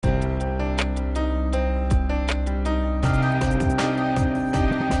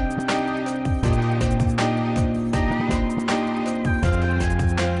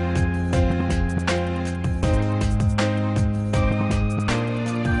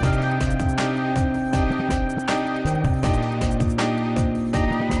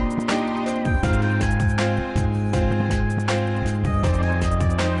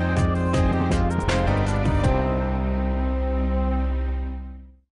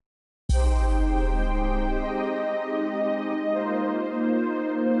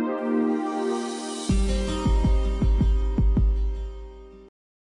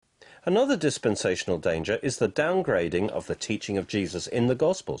Another dispensational danger is the downgrading of the teaching of Jesus in the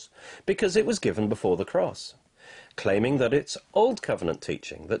Gospels, because it was given before the cross, claiming that it's Old Covenant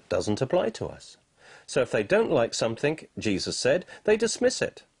teaching that doesn't apply to us. So if they don't like something Jesus said, they dismiss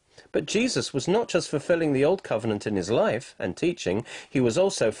it. But Jesus was not just fulfilling the Old Covenant in his life and teaching, he was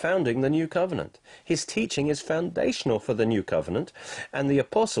also founding the New Covenant. His teaching is foundational for the New Covenant, and the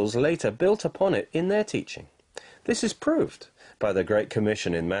apostles later built upon it in their teaching. This is proved by the Great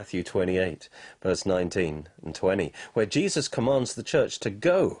Commission in Matthew 28, verse 19 and 20, where Jesus commands the church to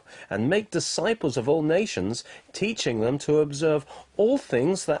go and make disciples of all nations, teaching them to observe all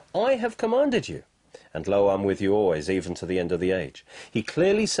things that I have commanded you. And lo, I'm with you always, even to the end of the age. He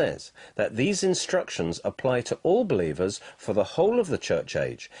clearly says that these instructions apply to all believers for the whole of the church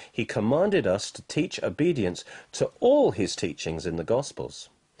age. He commanded us to teach obedience to all his teachings in the Gospels.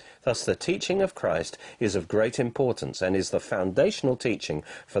 Thus, the teaching of Christ is of great importance and is the foundational teaching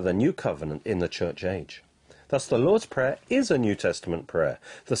for the new covenant in the church age. Thus, the Lord's Prayer is a New Testament prayer.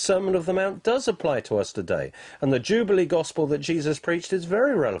 The Sermon of the Mount does apply to us today, and the Jubilee Gospel that Jesus preached is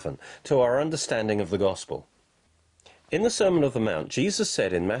very relevant to our understanding of the Gospel. In the Sermon of the Mount, Jesus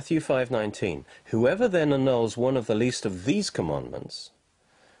said in Matthew 5:19, "Whoever then annuls one of the least of these commandments,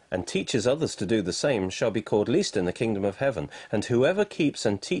 and teaches others to do the same, shall be called least in the kingdom of heaven. And whoever keeps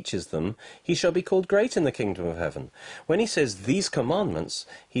and teaches them, he shall be called great in the kingdom of heaven." When he says these commandments,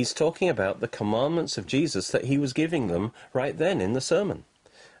 he's talking about the commandments of Jesus that he was giving them right then in the sermon.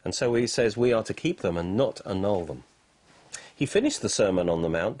 And so he says we are to keep them and not annul them. He finished the Sermon on the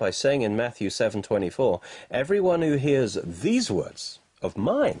Mount by saying in Matthew 7:24, "Everyone who hears these words of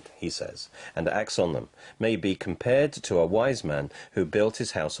mine," he says, "and acts on them, may be compared to a wise man who built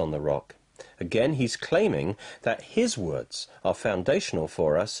his house on the rock." Again, he's claiming that his words are foundational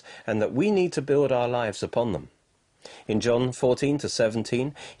for us and that we need to build our lives upon them. In John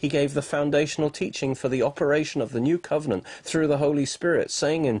 14-17, he gave the foundational teaching for the operation of the new covenant through the Holy Spirit,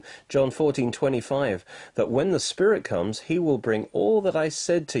 saying in John 14:25 that when the Spirit comes, he will bring all that I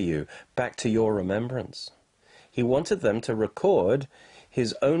said to you back to your remembrance. He wanted them to record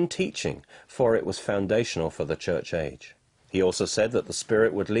his own teaching, for it was foundational for the church age. He also said that the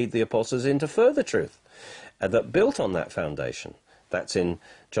Spirit would lead the apostles into further truth, that built on that foundation. That's in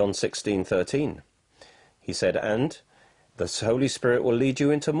John 16:13. He said, "And the Holy Spirit will lead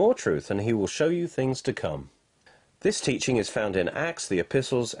you into more truth, and he will show you things to come." This teaching is found in Acts, the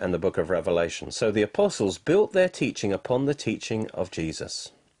Epistles, and the book of Revelation. So the apostles built their teaching upon the teaching of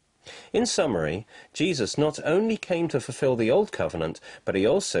Jesus. In summary, Jesus not only came to fulfill the Old Covenant, but he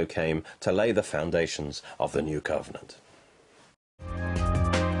also came to lay the foundations of the New Covenant.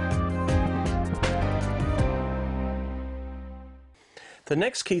 The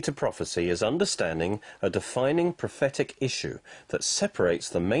next key to prophecy is understanding a defining prophetic issue that separates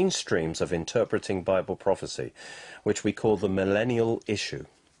the mainstreams of interpreting Bible prophecy, which we call the millennial issue.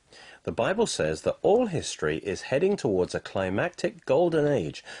 The Bible says that all history is heading towards a climactic golden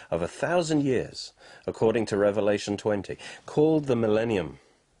age of 1,000 years, according to Revelation 20, called the millennium.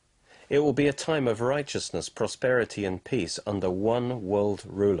 It will be a time of righteousness, prosperity, and peace under one world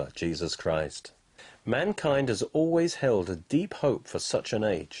ruler, Jesus Christ. Mankind has always held a deep hope for such an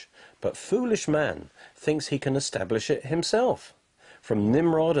age, but foolish man thinks he can establish it himself. From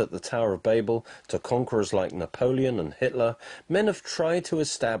Nimrod at the Tower of Babel to conquerors like Napoleon and Hitler, men have tried to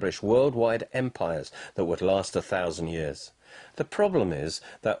establish worldwide empires that would last 1,000 years. The problem is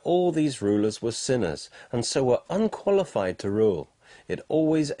that all these rulers were sinners and so were unqualified to rule. It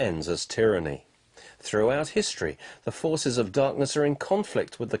always ends as tyranny. Throughout history, the forces of darkness are in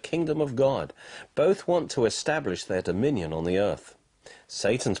conflict with the kingdom of God. Both want to establish their dominion on the earth.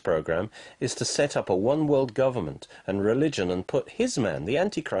 Satan's program is to set up a one-world government and religion and put his man, the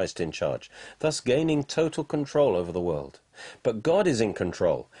Antichrist, in charge, thus gaining total control over the world. But God is in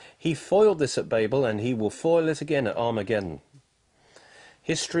control. He foiled this at Babel, and he will foil it again at Armageddon.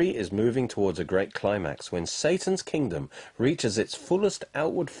 History is moving towards a great climax when Satan's kingdom reaches its fullest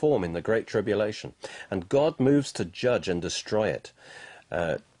outward form in the Great Tribulation, and God moves to judge and destroy it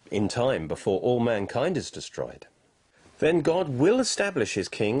in time before all mankind is destroyed. Then God will establish his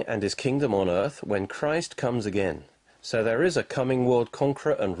king and his kingdom on earth when Christ comes again. So there is a coming world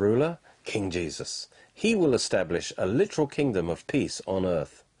conqueror and ruler, King Jesus. He will establish a literal kingdom of peace on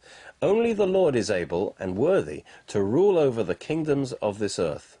earth. Only the Lord is able and worthy to rule over the kingdoms of this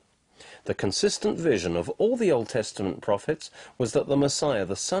earth. The consistent vision of all the Old Testament prophets was that the Messiah,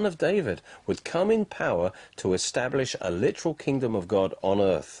 the Son of David, would come in power to establish a literal kingdom of God on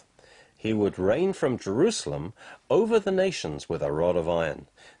earth. He would reign from Jerusalem over the nations with a rod of iron.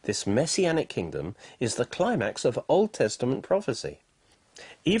 This messianic kingdom is the climax of Old Testament prophecy.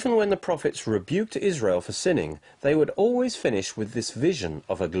 Even when the prophets rebuked Israel for sinning, they would always finish with this vision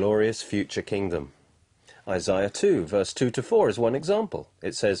of a glorious future kingdom. Isaiah 2, verse 2 to 4 is one example.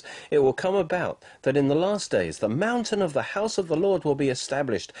 It says, "It will come about that in the last days the mountain of the house of the Lord will be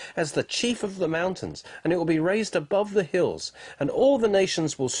established as the chief of the mountains, and it will be raised above the hills, and all the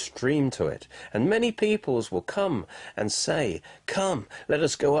nations will stream to it. And many peoples will come and say, 'Come, let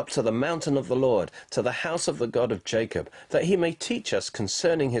us go up to the mountain of the Lord, to the house of the God of Jacob, that he may teach us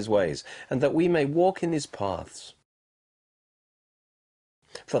concerning his ways, and that we may walk in his paths.'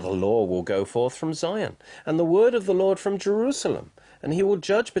 For the law will go forth from Zion, and the word of the Lord from Jerusalem. And he will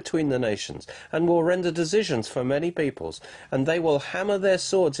judge between the nations, and will render decisions for many peoples. And they will hammer their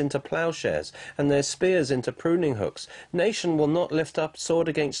swords into plowshares, and their spears into pruning hooks. Nation will not lift up sword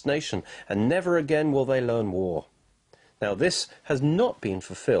against nation, and never again will they learn war." Now this has not been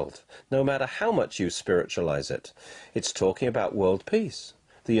fulfilled, no matter how much you spiritualize it. It's talking about world peace.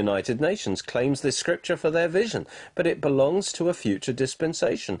 The United Nations claims this scripture for their vision, but it belongs to a future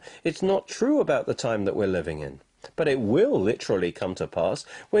dispensation. It's not true about the time that we're living in. But it will literally come to pass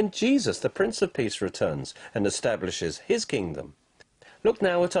when Jesus, the Prince of Peace, returns and establishes his kingdom. Look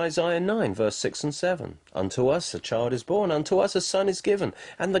now at Isaiah 9, verse 6 and 7. "Unto us a child is born, unto us a son is given,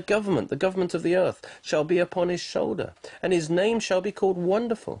 and the government of the earth, shall be upon his shoulder. And his name shall be called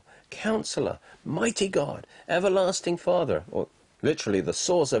Wonderful, Counselor, Mighty God, Everlasting Father," or literally the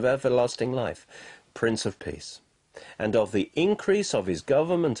source of everlasting life, "Prince of Peace. And of the increase of his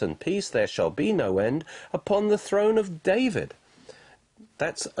government and peace there shall be no end upon the throne of David."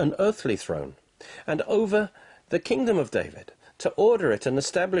 That's an earthly throne. "And over the kingdom of David, to order it and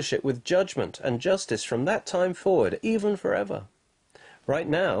establish it with judgment and justice from that time forward, even forever." Right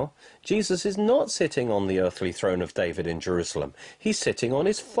now, Jesus is not sitting on the earthly throne of David in Jerusalem. He's sitting on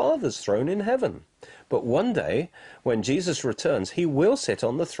his Father's throne in heaven. But one day, when Jesus returns, he will sit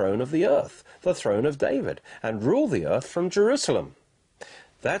on the throne of the earth, the throne of David, and rule the earth from Jerusalem.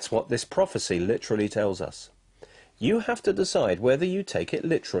 That's what this prophecy literally tells us. You have to decide whether you take it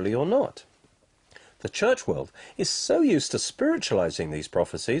literally or not. The church world is so used to spiritualizing these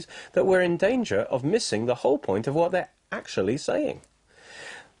prophecies that we're in danger of missing the whole point of what they're actually saying.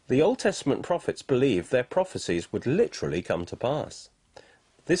 The Old Testament prophets believed their prophecies would literally come to pass.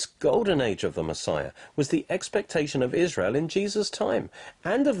 This golden age of the Messiah was the expectation of Israel in Jesus' time,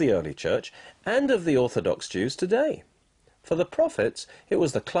 and of the early church, and of the Orthodox Jews today. For the prophets, it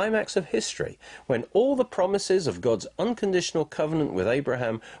was the climax of history, when all the promises of God's unconditional covenant with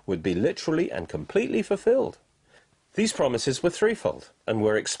Abraham would be literally and completely fulfilled. These promises were threefold, and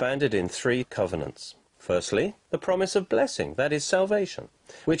were expanded in three covenants. Firstly, the promise of blessing, that is salvation,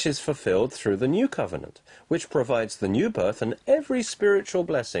 which is fulfilled through the new covenant, which provides the new birth and every spiritual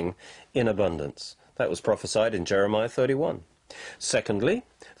blessing in abundance. That was prophesied in Jeremiah 31. Secondly,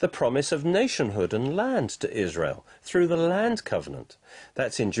 the promise of nationhood and land to Israel through the land covenant.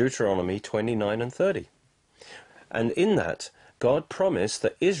 That's in Deuteronomy 29 and 30. And in that, God promised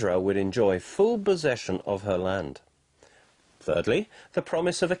that Israel would enjoy full possession of her land. Thirdly, the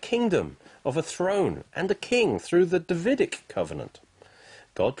promise of a kingdom, of a throne and a king through the Davidic covenant.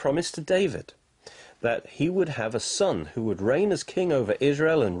 God promised to David that he would have a son who would reign as king over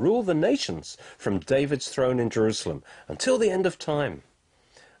Israel and rule the nations from David's throne in Jerusalem until the end of time.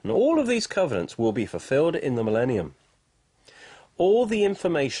 And all of these covenants will be fulfilled in the millennium. All the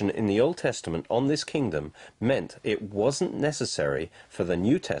information in the Old Testament on this kingdom meant it wasn't necessary for the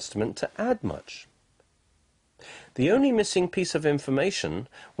New Testament to add much. The only missing piece of information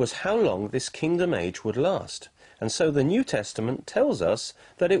was how long this kingdom age would last. And so the New Testament tells us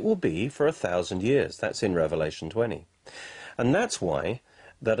that it will be for 1,000 years. That's in Revelation 20. And that's why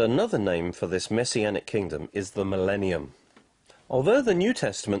that another name for this messianic kingdom is the millennium. Although the New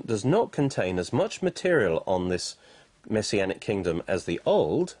Testament does not contain as much material on this messianic kingdom as the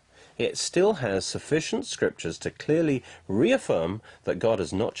Old, it still has sufficient scriptures to clearly reaffirm that God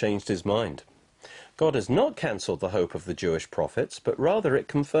has not changed his mind. God has not cancelled the hope of the Jewish prophets, but rather it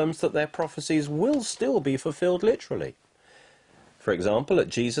confirms that their prophecies will still be fulfilled literally. For example, at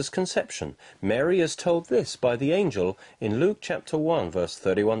Jesus' conception, Mary is told this by the angel in Luke chapter 1, verse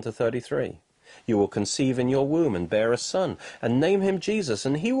 31 to 33. "You will conceive in your womb and bear a son, and name him Jesus,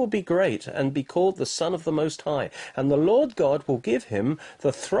 and he will be great, and be called the Son of the Most High. And the Lord God will give him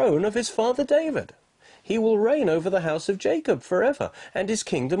the throne of his father David. He will reign over the house of Jacob forever, and his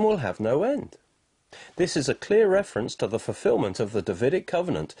kingdom will have no end." This is a clear reference to the fulfillment of the Davidic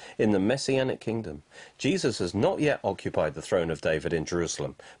covenant in the Messianic kingdom. Jesus has not yet occupied the throne of David in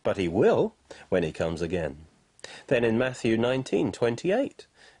Jerusalem, but he will when he comes again. Then in Matthew 19:28,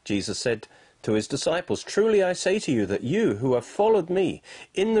 Jesus said To his disciples, "Truly I say to you that you who have followed me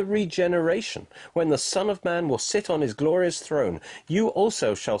in the regeneration, when the Son of Man will sit on his glorious throne, you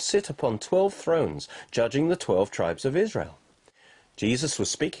also shall sit upon 12 thrones, judging the 12 tribes of Israel." Jesus was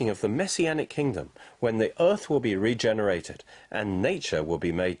speaking of the Messianic kingdom, when the earth will be regenerated and nature will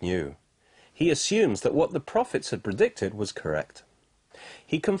be made new. He assumes that what the prophets had predicted was correct.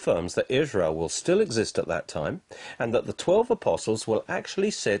 He confirms that Israel will still exist at that time, and that the 12 apostles will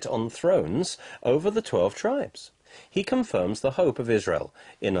actually sit on thrones over the 12 tribes. He confirms the hope of Israel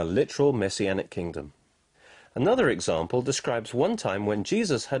in a literal Messianic kingdom. Another example describes one time when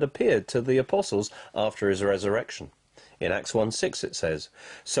Jesus had appeared to the apostles after his resurrection. In Acts 1:6 it says,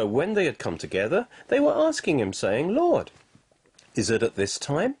 "So when they had come together, they were asking him, saying, 'Lord, is it at this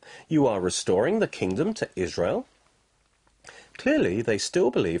time you are restoring the kingdom to Israel?'" Clearly, they still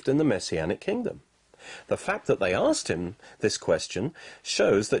believed in the Messianic kingdom. The fact that they asked him this question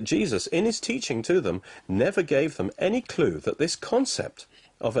shows that Jesus, in his teaching to them, never gave them any clue that this concept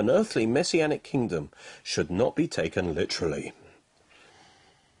of an earthly Messianic kingdom should not be taken literally.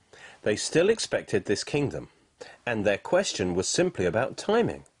 They still expected this kingdom, and their question was simply about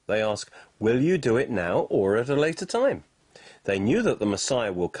timing. They ask, "Will you do it now or at a later time?" They knew that the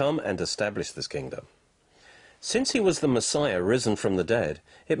Messiah will come and establish this kingdom. Since he was the Messiah risen from the dead,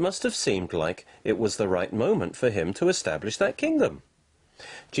 it must have seemed like it was the right moment for him to establish that kingdom.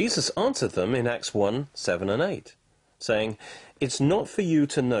 Jesus answered them in Acts 1:7 and 8, saying, "It's not for you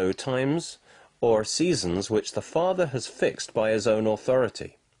to know times or seasons which the Father has fixed by his own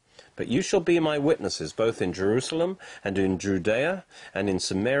authority. But you shall be my witnesses both in Jerusalem and in Judea and in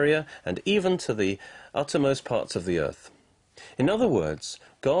Samaria and even to the uttermost parts of the earth." In other words,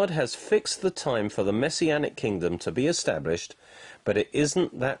 God has fixed the time for the Messianic kingdom to be established, but it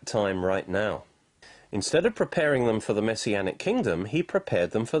isn't that time right now. Instead of preparing them for the Messianic kingdom, he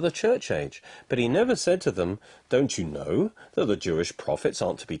prepared them for the church age. But he never said to them, "Don't you know that the Jewish prophets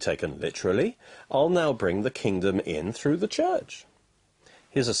aren't to be taken literally? I'll now bring the kingdom in through the church."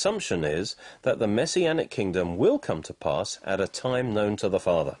 His assumption is that the Messianic kingdom will come to pass at a time known to the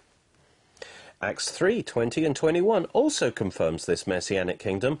Father. Acts 3:20 and 21 also confirms this Messianic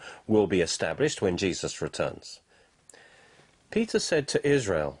kingdom will be established when Jesus returns. Peter said to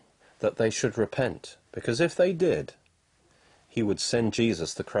Israel that they should repent, because if they did, he would send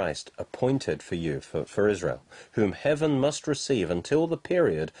Jesus the Christ, appointed for you, for Israel, whom heaven must receive until the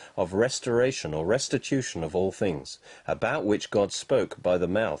period of restoration or restitution of all things, about which God spoke by the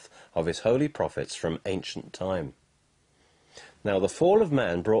mouth of his holy prophets from ancient time. Now the fall of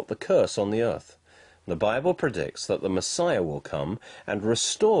man brought the curse on the earth. The Bible predicts that the Messiah will come and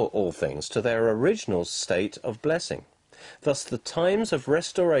restore all things to their original state of blessing. Thus the times of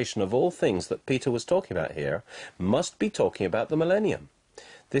restoration of all things that Peter was talking about here must be talking about the millennium.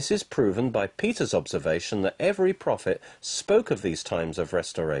 This is proven by Peter's observation that every prophet spoke of these times of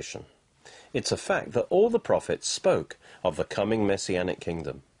restoration. It's a fact that all the prophets spoke of the coming Messianic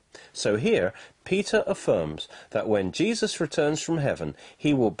kingdom. So here, Peter affirms that when Jesus returns from heaven,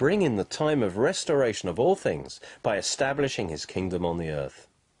 he will bring in the time of restoration of all things by establishing his kingdom on the earth.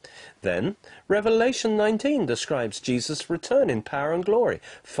 Then, Revelation 19 describes Jesus' return in power and glory,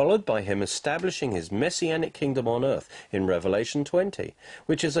 followed by him establishing his messianic kingdom on earth in Revelation 20,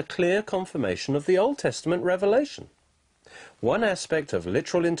 which is a clear confirmation of the Old Testament revelation. One aspect of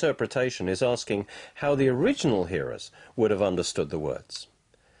literal interpretation is asking how the original hearers would have understood the words.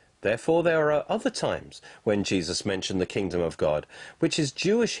 Therefore, there are other times when Jesus mentioned the kingdom of God, which his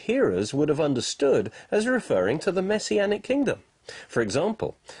Jewish hearers would have understood as referring to the messianic kingdom. For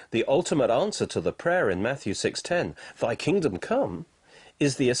example, the ultimate answer to the prayer in Matthew 6:10, "Thy kingdom come,"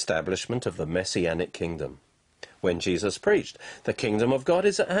 is the establishment of the messianic kingdom. When Jesus preached, "The kingdom of God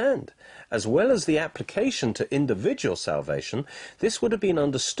is at hand," as well as the application to individual salvation, this would have been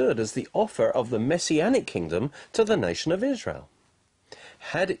understood as the offer of the messianic kingdom to the nation of Israel.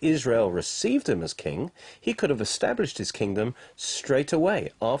 Had Israel received him as king, he could have established his kingdom straight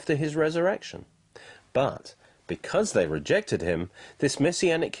away after his resurrection. But because they rejected him, this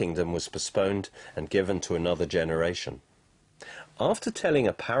messianic kingdom was postponed and given to another generation. After telling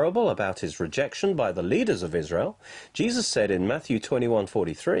a parable about his rejection by the leaders of Israel, Jesus said in Matthew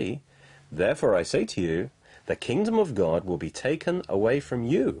 21:43, "Therefore I say to you, the kingdom of God will be taken away from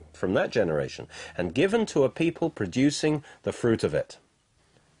you, from that generation, and given to a people producing the fruit of it."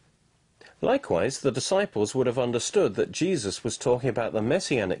 Likewise, the disciples would have understood that Jesus was talking about the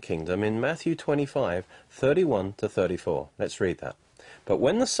Messianic kingdom in Matthew 25:31-34. Let's read that. "But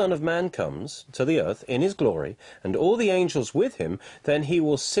when the Son of Man comes to the earth in his glory, and all the angels with him, then he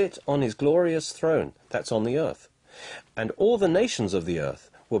will sit on his glorious throne," that's on the earth, "and all the nations of the earth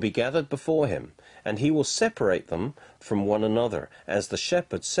will be gathered before him, and he will separate them from one another, as the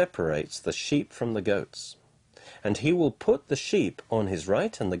shepherd separates the sheep from the goats. And he will put the sheep on his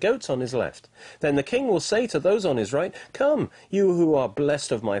right and the goats on his left. Then the king will say to those on his right, "Come, you who are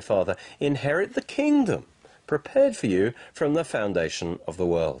blessed of my Father, inherit the kingdom prepared for you from the foundation of the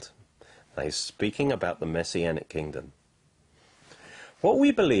world." Now he's speaking about the Messianic kingdom. What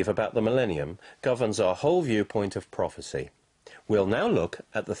we believe about the millennium governs our whole viewpoint of prophecy. We'll now look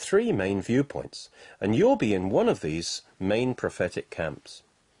at the three main viewpoints, and you'll be in one of these main prophetic camps.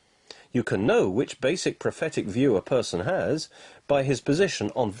 You can know which basic prophetic view a person has by his position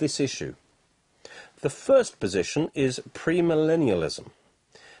on this issue. The first position is premillennialism.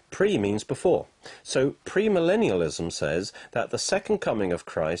 Pre means before. So premillennialism says that the second coming of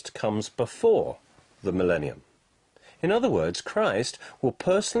Christ comes before the millennium. In other words, Christ will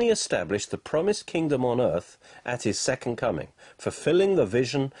personally establish the promised kingdom on earth at his second coming, fulfilling the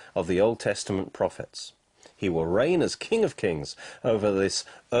vision of the Old Testament prophets. He will reign as King of Kings over this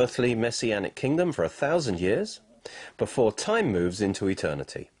earthly messianic kingdom for 1,000 years, before time moves into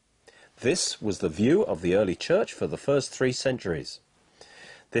eternity. This was the view of the early church for the first 3 centuries.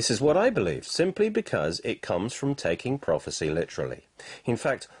 This is what I believe, simply because it comes from taking prophecy literally. In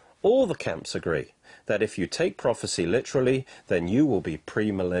fact, all the camps agree that if you take prophecy literally, then you will be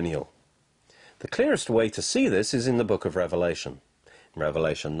premillennial. The clearest way to see this is in the book of Revelation. In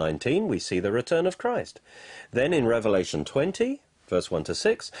Revelation 19, we see the return of Christ. Then in Revelation 20, verse 1 to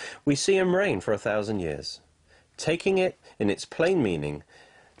 6, we see him reign for 1,000 years. Taking it in its plain meaning,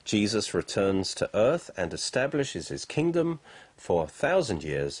 Jesus returns to earth and establishes his kingdom for 1,000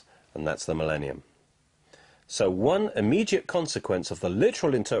 years, and that's the millennium. So one immediate consequence of the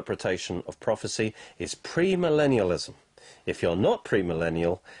literal interpretation of prophecy is premillennialism. If you're not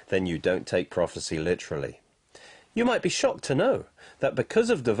premillennial, then you don't take prophecy literally. You might be shocked to know that because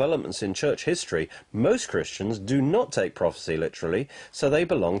of developments in church history, most Christians do not take prophecy literally, so they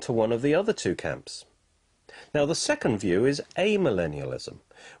belong to one of the other two camps. Now the second view is amillennialism,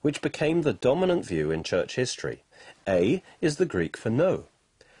 which became the dominant view in church history. A is the Greek for no.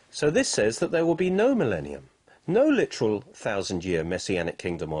 So this says that there will be no millennium, no literal 1,000-year messianic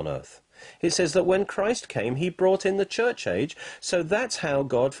kingdom on earth. It says that when Christ came, he brought in the church age, so that's how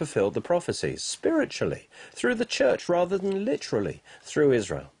God fulfilled the prophecies, spiritually, through the church rather than literally, through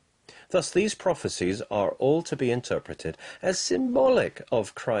Israel. Thus these prophecies are all to be interpreted as symbolic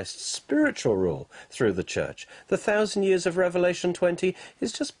of Christ's spiritual rule through the church. The 1,000 years of Revelation 20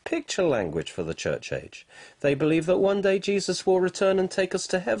 is just picture language for the church age. They believe that one day Jesus will return and take us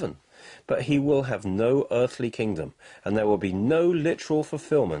to heaven, but he will have no earthly kingdom, and there will be no literal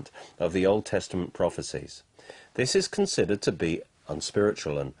fulfillment of the Old Testament prophecies. This is considered to be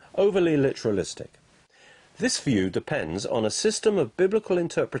unspiritual and overly literalistic. This view depends on a system of biblical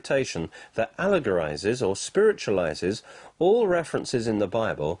interpretation that allegorizes or spiritualizes all references in the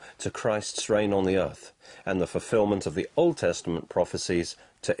Bible to Christ's reign on the earth and the fulfillment of the Old Testament prophecies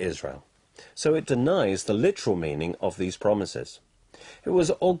to Israel. So it denies the literal meaning of these promises. It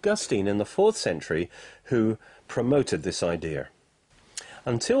was Augustine in the 4th century who promoted this idea.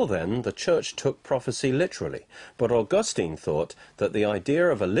 Until then, the church took prophecy literally, but Augustine thought that the idea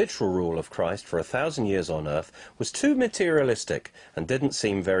of a literal rule of Christ for 1,000 years on earth was too materialistic and didn't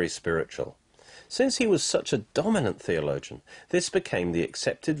seem very spiritual. Since he was such a dominant theologian, this became the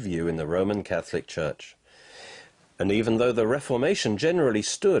accepted view in the Roman Catholic Church. And even though the Reformation generally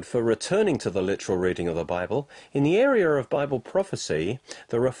stood for returning to the literal reading of the Bible, in the area of Bible prophecy,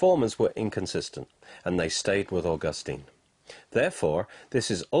 the Reformers were inconsistent, and they stayed with Augustine. Therefore,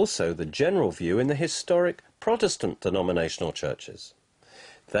 this is also the general view in the historic Protestant denominational churches.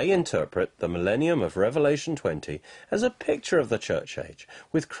 They interpret the millennium of Revelation 20 as a picture of the church age,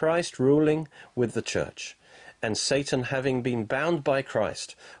 with Christ ruling with the church, and Satan having been bound by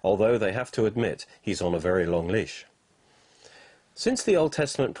Christ, although they have to admit he's on a very long leash. Since the Old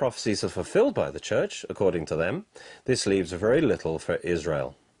Testament prophecies are fulfilled by the church, according to them, this leaves very little for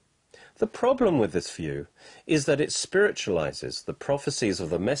Israel. The problem with this view is that it spiritualizes the prophecies of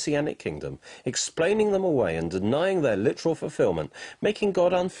the Messianic kingdom, explaining them away and denying their literal fulfillment, making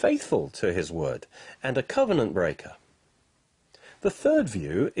God unfaithful to his word and a covenant breaker. The third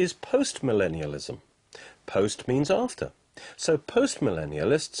view is postmillennialism. Post means after. So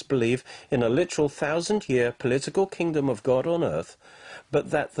postmillennialists believe in a literal 1,000-year political kingdom of God on earth, but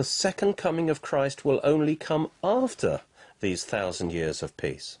that the second coming of Christ will only come after these 1,000 years of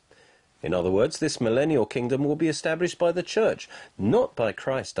peace. In other words, this millennial kingdom will be established by the church, not by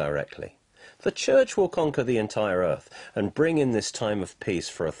Christ directly. The church will conquer the entire earth and bring in this time of peace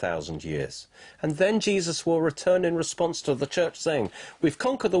for 1,000 years. And then Jesus will return in response to the church saying, "We've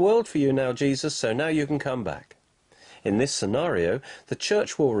conquered the world for you now, Jesus, so now you can come back." In this scenario, the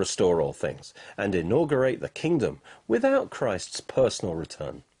church will restore all things and inaugurate the kingdom without Christ's personal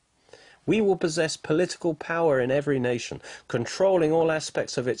return. We will possess political power in every nation, controlling all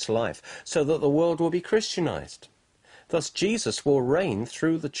aspects of its life, so that the world will be Christianized. Thus Jesus will reign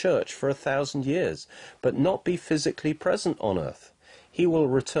through the church for 1,000 years, but not be physically present on earth. He will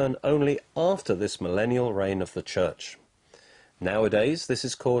return only after this millennial reign of the church. Nowadays, this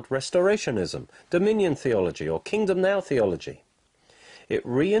is called restorationism, dominion theology, or kingdom now theology. It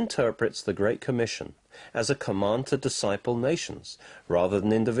reinterprets the Great Commission as a command to disciple nations rather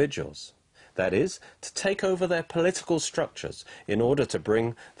than individuals. That is, to take over their political structures in order to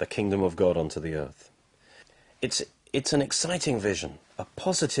bring the kingdom of God onto the earth. It's an exciting vision, a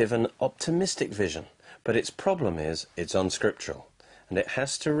positive and optimistic vision, but its problem is it's unscriptural, and it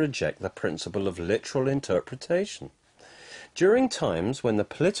has to reject the principle of literal interpretation. During times when the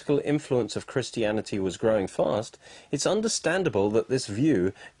political influence of Christianity was growing fast, it's understandable that this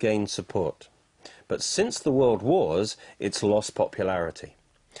view gained support. But since the world wars, it's lost popularity.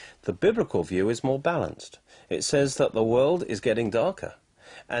 The biblical view is more balanced. It says that the world is getting darker,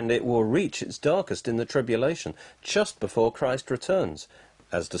 and it will reach its darkest in the tribulation, just before Christ returns,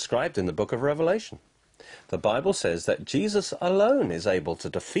 as described in the book of Revelation. The Bible says that Jesus alone is able to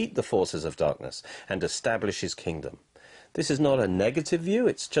defeat the forces of darkness and establish his kingdom. This is not a negative view,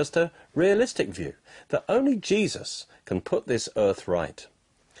 it's just a realistic view, that only Jesus can put this earth right.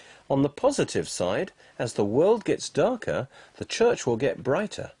 On the positive side, as the world gets darker, the church will get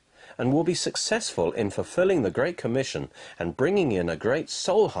brighter and will be successful in fulfilling the Great Commission and bringing in a great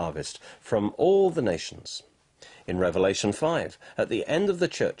soul harvest from all the nations. In Revelation 5, at the end of the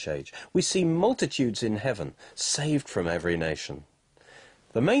church age, we see multitudes in heaven saved from every nation.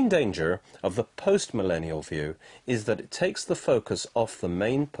 The main danger of the post-millennial view is that it takes the focus off the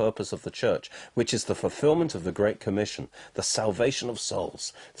main purpose of the church, which is the fulfillment of the Great Commission, the salvation of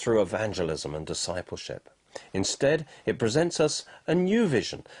souls through evangelism and discipleship. Instead, it presents us a new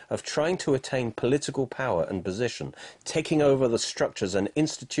vision of trying to attain political power and position, taking over the structures and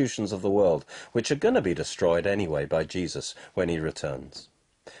institutions of the world, which are going to be destroyed anyway by Jesus when he returns.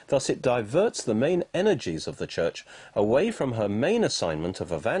 Thus it diverts the main energies of the church away from her main assignment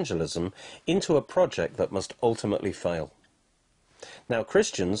of evangelism into a project that must ultimately fail. Now,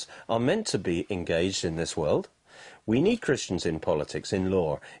 Christians are meant to be engaged in this world. We need Christians in politics, in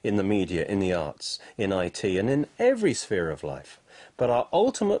law, in the media, in the arts, in IT, and in every sphere of life. But our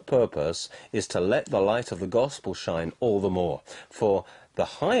ultimate purpose is to let the light of the gospel shine all the more. For the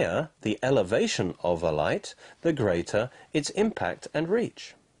higher the elevation of a light, the greater its impact and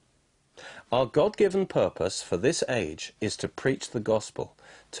reach. Our God-given purpose for this age is to preach the gospel,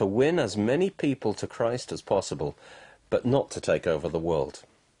 to win as many people to Christ as possible, but not to take over the world.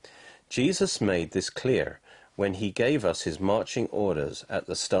 Jesus made this clear when he gave us his marching orders at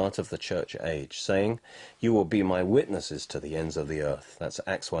the start of the church age, saying, "You will be my witnesses to the ends of the earth." That's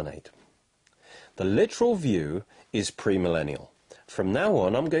Acts 1:8. The literal view is premillennial. From now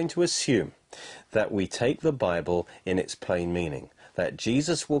on, I'm going to assume that we take the Bible in its plain meaning, that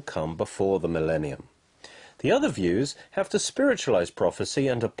Jesus will come before the millennium. The other views have to spiritualize prophecy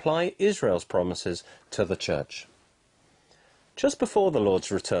and apply Israel's promises to the church. Just before the Lord's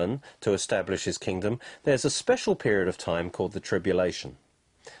return to establish his kingdom, there's a special period of time called the tribulation.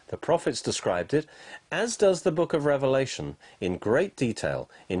 The prophets described it, as does the book of Revelation, in great detail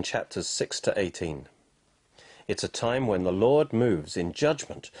in chapters 6 to 18. It's a time when the Lord moves in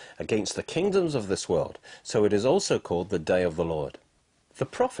judgment against the kingdoms of this world, so it is also called the Day of the Lord. The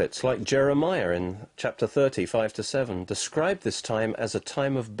prophets, like Jeremiah in chapter 30, 5 to 7, described this time as a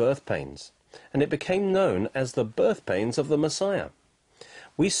time of birth pains, and it became known as the birth pains of the Messiah.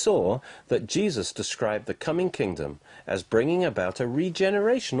 We saw that Jesus described the coming kingdom as bringing about a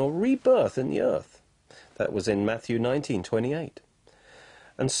regeneration or rebirth in the earth. That was in Matthew 19:28.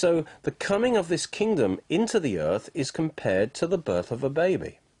 And so the coming of this kingdom into the earth is compared to the birth of a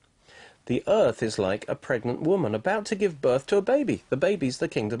baby. The earth is like a pregnant woman about to give birth to a baby. The baby's the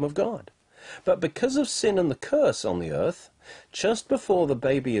kingdom of God. But because of sin and the curse on the earth, just before the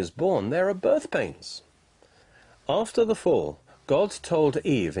baby is born, there are birth pains. After the fall, God told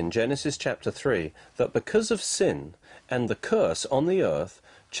Eve in Genesis chapter 3 that because of sin and the curse on the earth,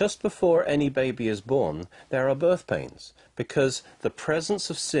 just before any baby is born, there are birth pains, because the presence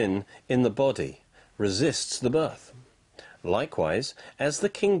of sin in the body resists the birth. Likewise, as the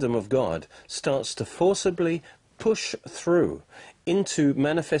kingdom of God starts to forcibly push through into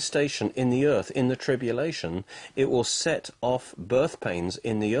manifestation in the earth in the tribulation, it will set off birth pains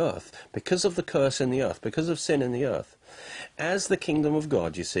in the earth because of the curse in the earth, because of sin in the earth. As the kingdom of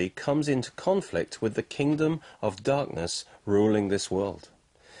God, you see, comes into conflict with the kingdom of darkness ruling this world.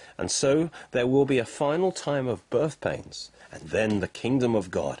 And so there will be a final time of birth pains, and then the kingdom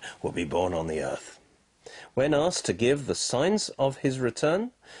of God will be born on the earth. When asked to give the signs of his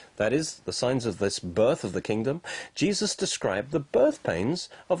return, that is, the signs of this birth of the kingdom, Jesus described the birth pains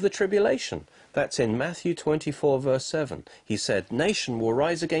of the tribulation. That's in Matthew 24, verse 7. He said, "Nation will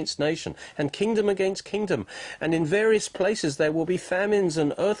rise against nation, and kingdom against kingdom, and in various places there will be famines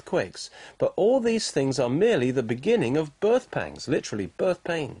and earthquakes. But all these things are merely the beginning of birth pangs," literally birth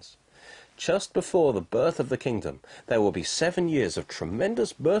pains. Just before the birth of the kingdom, there will be 7 years of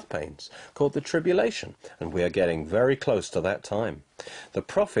tremendous birth pains called the tribulation, and we are getting very close to that time. The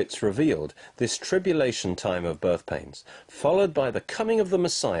prophets revealed this tribulation time of birth pains, followed by the coming of the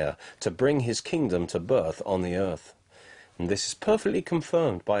Messiah to bring his kingdom to birth on the earth. And this is perfectly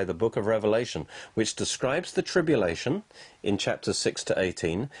confirmed by the book of Revelation, which describes the tribulation in chapters 6 to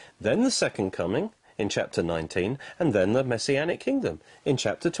 18, then the second coming, in chapter 19, and then the Messianic kingdom in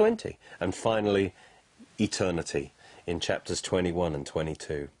chapter 20, and finally eternity in chapters 21 and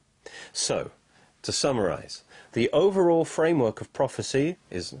 22. So, to summarize, the overall framework of prophecy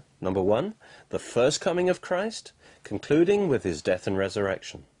is, number one, the first coming of Christ, concluding with his death and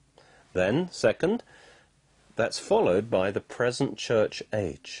resurrection. Then, second, that's followed by the present church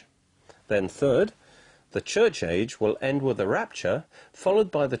age. Then third, the church age will end with the rapture, followed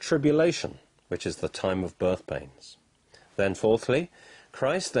by the tribulation, which is the time of birth pains. Then fourthly,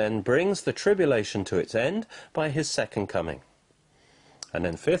 Christ then brings the tribulation to its end by his second coming. And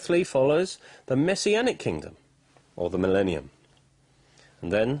then fifthly follows the Messianic kingdom, or the millennium.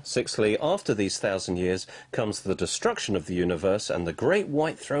 And then sixthly, after these 1,000 years, comes the destruction of the universe and the great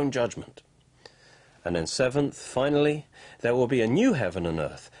white throne judgment. And then seventh, finally, there will be a new heaven and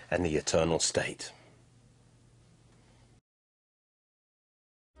earth and the eternal state.